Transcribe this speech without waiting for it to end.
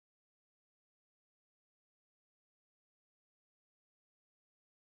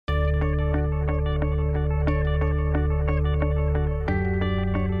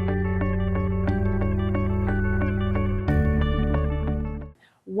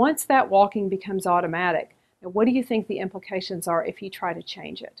once that walking becomes automatic, now what do you think the implications are if you try to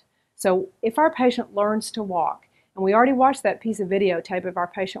change it? So if our patient learns to walk, and we already watched that piece of videotape of our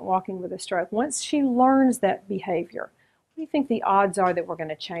patient walking with a stroke, once she learns that behavior, what do you think the odds are that we're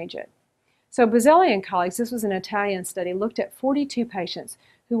going to change it? So Bozzelli and colleagues, this was an Italian study, looked at 42 patients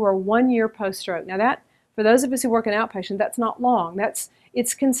who were 1 year post-stroke. Now that, for those of us who work in outpatient, that's not long.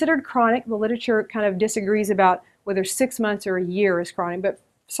 It's considered chronic. The literature kind of disagrees about whether 6 months or a year is chronic, but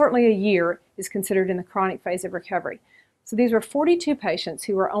certainly a year is considered in the chronic phase of recovery. So these were 42 patients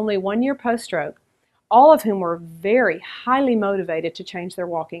who were only 1 year post-stroke, all of whom were very highly motivated to change their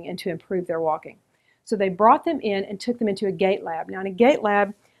walking and to improve their walking. So they brought them in and took them into a Gait lab. Now in a Gait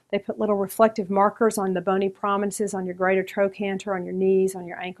lab, they put little reflective markers on the bony prominences, on your greater trochanter, on your knees, on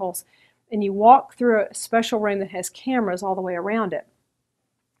your ankles, and you walk through a special room that has cameras all the way around it.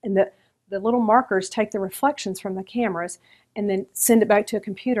 And the little markers take the reflections from the cameras and then send it back to a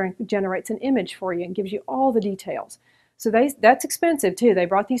computer and generates an image for you and gives you all the details. So that's expensive too. They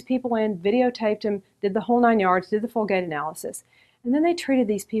brought these people in, videotaped them, did the whole 9 yards, did the full gait analysis. And then they treated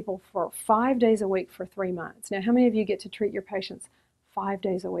these people for 5 days a week for 3 months. Now, how many of you get to treat your patients 5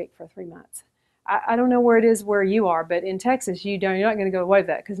 days a week for 3 months? I don't know where it is where you are, but in Texas, you're not going to go away with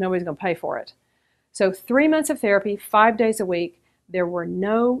that because nobody's going to pay for it. So 3 months of therapy, 5 days a week, there were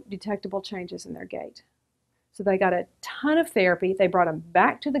no detectable changes in their gait. So they got a ton of therapy. They brought them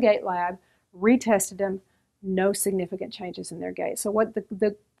back to the Gait lab, retested them, no significant changes in their gait. So what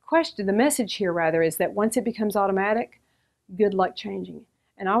the message here rather is that once it becomes automatic, good luck changing.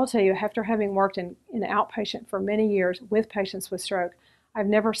 And I will tell you, after having worked in outpatient for many years with patients with stroke, I've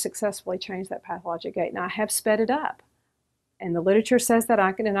never successfully changed that pathologic gait. Now I have sped it up. And the literature says that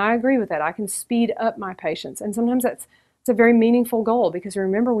I can, and I agree with that. I can speed up my patients. And sometimes it's a very meaningful goal because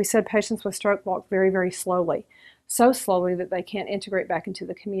remember we said patients with stroke walk very, very slowly. So slowly that they can't integrate back into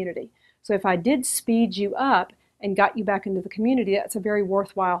the community. So if I did speed you up and got you back into the community, that's a very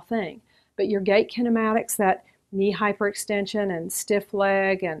worthwhile thing. But your gait kinematics, that knee hyperextension and stiff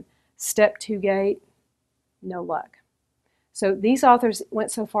leg and step 2 gait, no luck. So these authors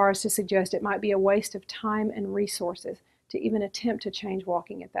went so far as to suggest it might be a waste of time and resources to even attempt to change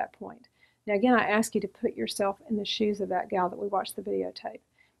walking at that point. Now again, I ask you to put yourself in the shoes of that gal that we watched the videotape.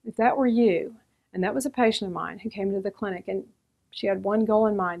 If that were you, and that was a patient of mine who came to the clinic and she had one goal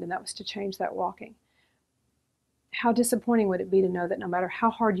in mind, and that was to change that walking, how disappointing would it be to know that no matter how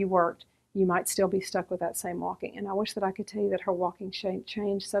hard you worked, you might still be stuck with that same walking? And I wish that I could tell you that her walking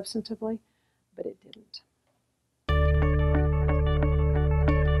changed substantively, but it didn't.